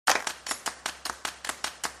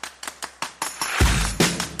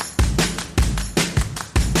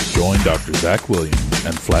Join Dr. Zach Williams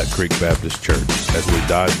and Flat Creek Baptist Church as we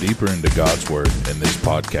dive deeper into God's Word in this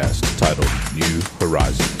podcast titled New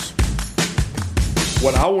Horizons.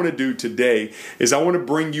 What I want to do today is I want to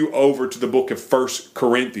bring you over to the book of 1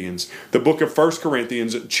 Corinthians. The book of 1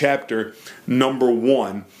 Corinthians, chapter number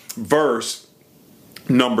 1, verse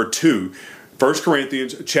number 2. 1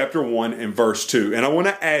 Corinthians chapter 1 and verse 2. And I want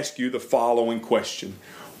to ask you the following question.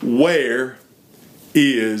 Where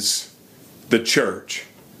is the church?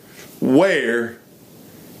 Where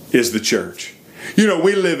is the church? You know,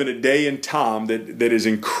 we live in a day and time that is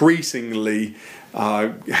increasingly,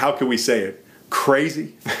 how can we say it,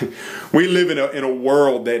 crazy. We live in a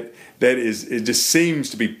world that it just seems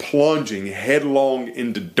to be plunging headlong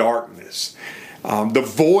into darkness. The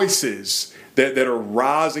voices that are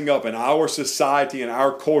rising up in our society and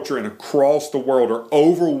our culture and across the world are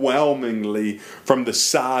overwhelmingly from the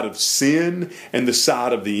side of sin and the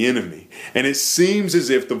side of the enemy. And it seems as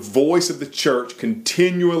if the voice of the church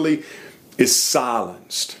continually is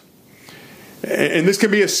silenced. And this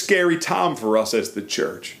can be a scary time for us as the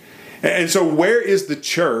church. And so where is the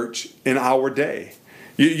church in our day?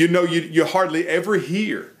 You hardly ever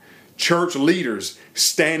hear church leaders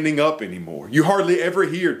standing up anymore. You hardly ever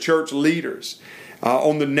hear church leaders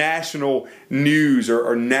on the national news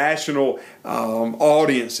or national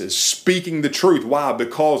audiences speaking the truth. Why?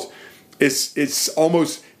 Because it's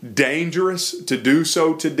almost dangerous to do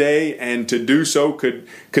so today, and to do so could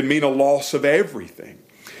mean a loss of everything.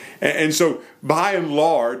 And so by and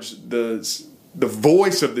large, the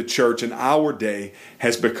voice of the church in our day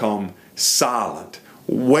has become silent.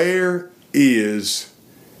 Where is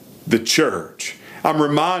the church? I'm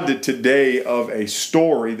reminded today of a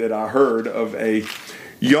story that I heard of a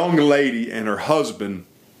young lady and her husband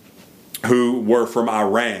who were from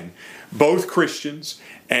Iran. Both Christians,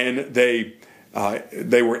 and they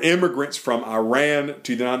were immigrants from Iran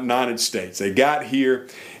to the United States. They got here,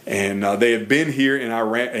 and they had been here in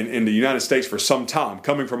Iran, in the United States for some time.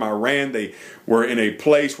 Coming from Iran, they were in a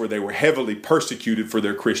place where they were heavily persecuted for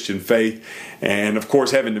their Christian faith, and of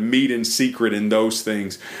course having to meet in secret and those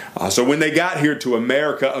things. So when they got here to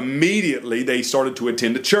America, immediately they started to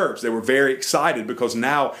attend a church. They were very excited because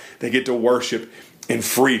now they get to worship in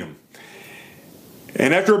freedom.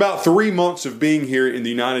 And after about 3 months of being here in the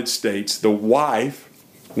United States, the wife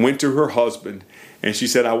went to her husband and she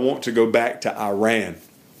said, "I want to go back to Iran."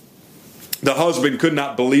 The husband could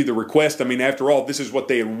not believe the request. I mean, after all, this is what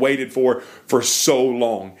they had waited for so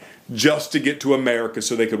long, just to get to America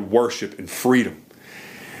so they could worship in freedom.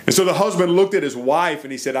 And so the husband looked at his wife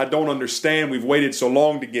and he said, "I don't understand. We've waited so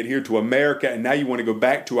long to get here to America, and now you want to go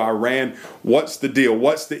back to Iran. What's the deal?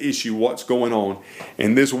 What's the issue? What's going on?"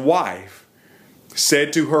 And this wife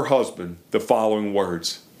said to her husband the following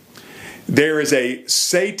words: "There is a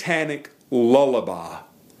satanic lullaby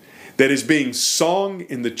that is being sung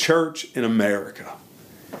in the church in America,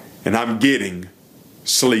 and I'm getting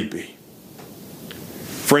sleepy."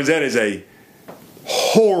 Friends, that is a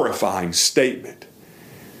horrifying statement,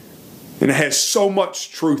 and it has so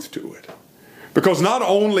much truth to it. Because not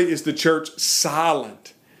only is the church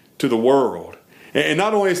silent to the world, and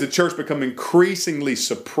not only has the church become increasingly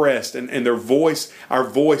suppressed and our voice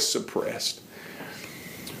suppressed,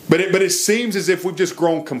 but it seems as if we've just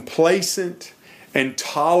grown complacent and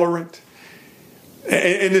tolerant.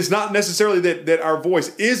 And it's not necessarily that our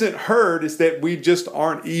voice isn't heard, it's that we just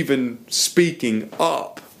aren't even speaking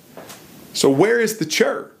up. So where is the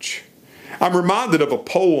church? I'm reminded of a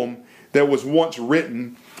poem that was once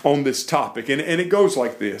written on this topic, and it goes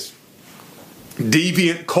like this: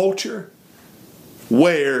 deviant culture,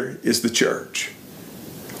 where is the church?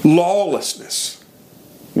 Lawlessness,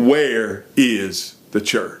 where is the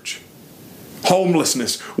church?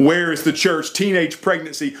 Homelessness, where is the church? Teenage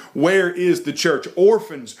pregnancy, where is the church?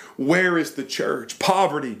 Orphans, where is the church?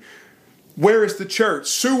 Poverty, where is the church?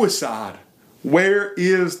 Suicide, where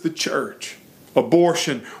is the church?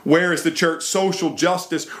 Abortion, where is the church? Social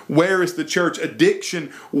justice, where is the church? Addiction,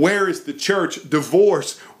 where is the church?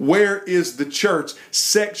 Divorce, where is the church?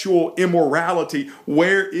 Sexual immorality,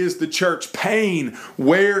 where is the church? Pain,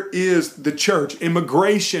 where is the church?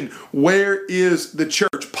 Immigration, where is the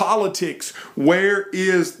church? Politics, where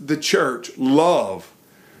is the church? Love,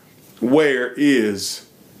 where is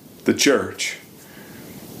the church?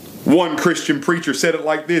 One Christian preacher said it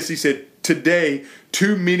like this. He said, "Today,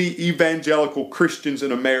 too many evangelical Christians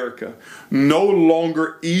in America no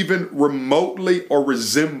longer even remotely or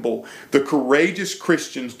resemble the courageous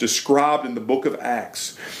Christians described in the book of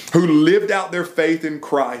Acts, who lived out their faith in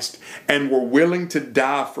Christ and were willing to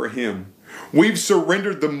die for Him. We've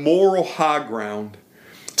surrendered the moral high ground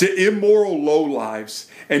to immoral lowlifes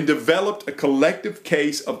and developed a collective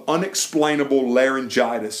case of unexplainable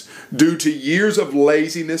laryngitis due to years of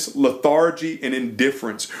laziness, lethargy, and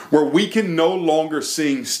indifference, where we can no longer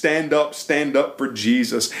sing stand up for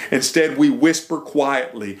Jesus. Instead, we whisper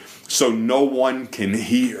quietly so no one can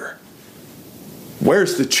hear.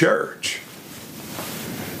 Where's the church?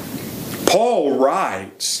 Paul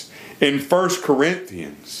writes in 1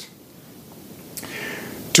 Corinthians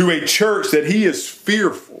to a church that he is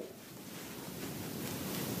fearful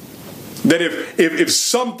that if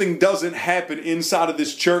something doesn't happen inside of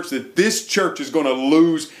this church, that this church is going to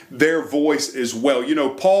lose their voice as well. You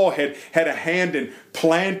know, Paul had a hand in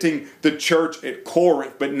planting the church at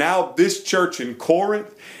Corinth, but now this church in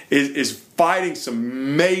Corinth is fighting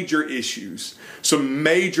some major issues, some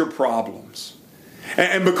major problems.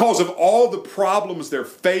 And because of all the problems they're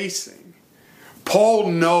facing,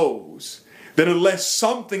 Paul knows that unless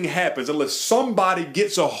something happens, unless somebody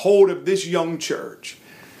gets a hold of this young church,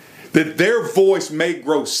 that their voice may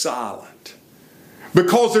grow silent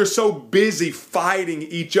because they're so busy fighting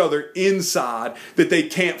each other inside that they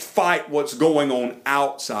can't fight what's going on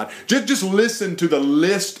outside. Just listen to the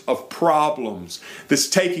list of problems that's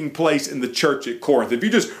taking place in the church at Corinth. If you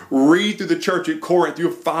just read through the church at Corinth,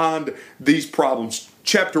 you'll find these problems.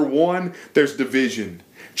 Chapter 1, there's division.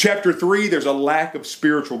 Chapter 3, there's a lack of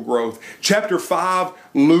spiritual growth. Chapter 5,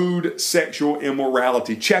 lewd sexual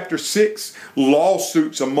immorality. Chapter 6,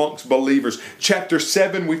 lawsuits amongst believers. Chapter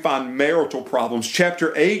 7, we find marital problems.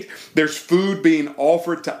 Chapter 8, there's food being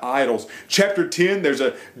offered to idols. Chapter 10, there's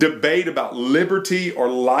a debate about liberty or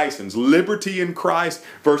license. Liberty in Christ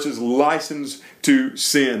versus license to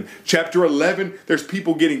sin. Chapter 11, there's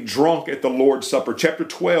people getting drunk at the Lord's Supper. Chapter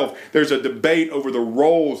 12, there's a debate over the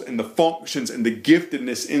roles and the functions and the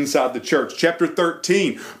giftedness inside the church. Chapter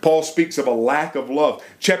 13, Paul speaks of a lack of love.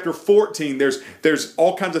 Chapter 14, there's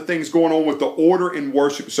all kinds of things going on with the order in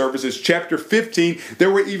worship services. Chapter 15, there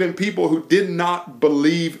were even people who did not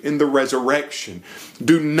believe in the resurrection.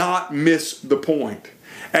 Do not miss the point.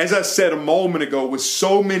 As I said a moment ago, with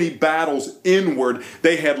so many battles inward,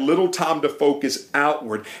 they had little time to focus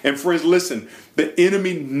outward. And friends, listen, the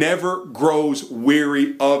enemy never grows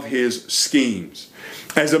weary of his schemes.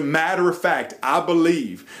 As a matter of fact, I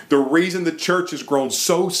believe the reason the church has grown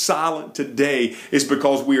so silent today is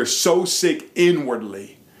because we are so sick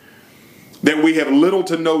inwardly that we have little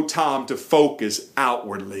to no time to focus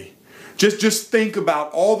outwardly. Just think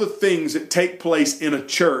about all the things that take place in a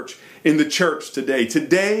church, in the church today.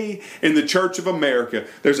 Today, in the Church of America,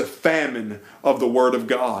 there's a famine of the Word of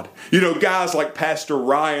God. You know, guys like Pastor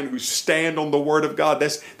Ryan who stand on the Word of God,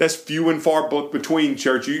 that's few and far between,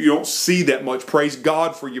 church. You don't see that much. Praise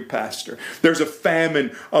God for your pastor. There's a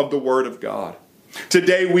famine of the Word of God.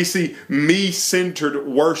 Today we see me-centered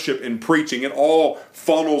worship and preaching. It all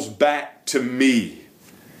funnels back to me.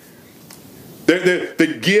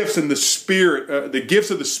 The gifts and the Spirit, the gifts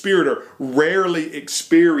of the Spirit are rarely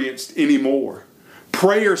experienced anymore.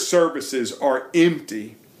 Prayer services are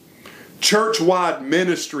empty. Church-wide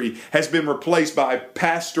ministry has been replaced by a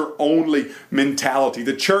pastor-only mentality.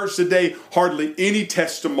 The church today, hardly any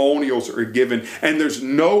testimonials are given, and there's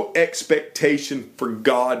no expectation for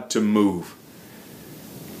God to move.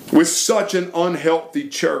 With such an unhealthy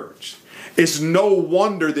church, it's no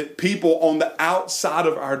wonder that people on the outside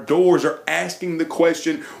of our doors are asking the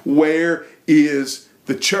question, where is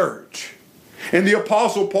the church? And the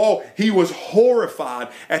Apostle Paul, he was horrified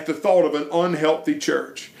at the thought of an unhealthy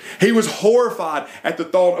church. He was horrified at the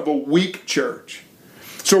thought of a weak church.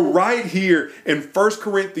 So right here in 1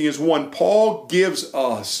 Corinthians 1, Paul gives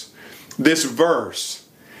us this verse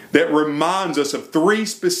that reminds us of three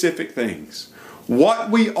specific things. What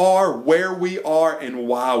we are, where we are, and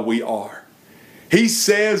why we are. He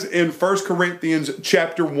says in 1 Corinthians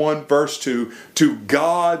chapter 1, verse 2, to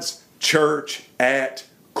God's church at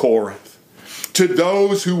Corinth, to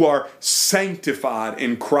those who are sanctified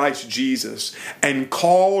in Christ Jesus and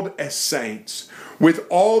called as saints, with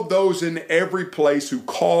all those in every place who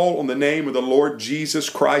call on the name of the Lord Jesus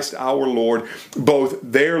Christ our Lord, both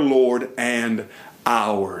their Lord and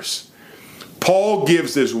ours. Paul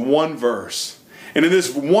gives this one verse. And in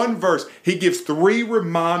this one verse, he gives three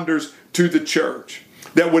reminders to the church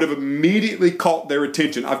that would have immediately caught their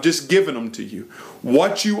attention. I've just given them to you.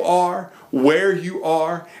 What you are, where you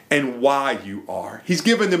are, and why you are. He's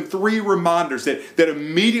given them three reminders that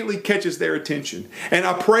immediately catches their attention. And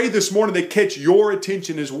I pray this morning they catch your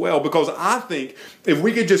attention as well, because I think if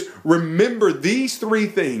we could just remember these three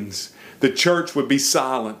things, the church would be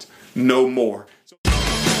silent no more.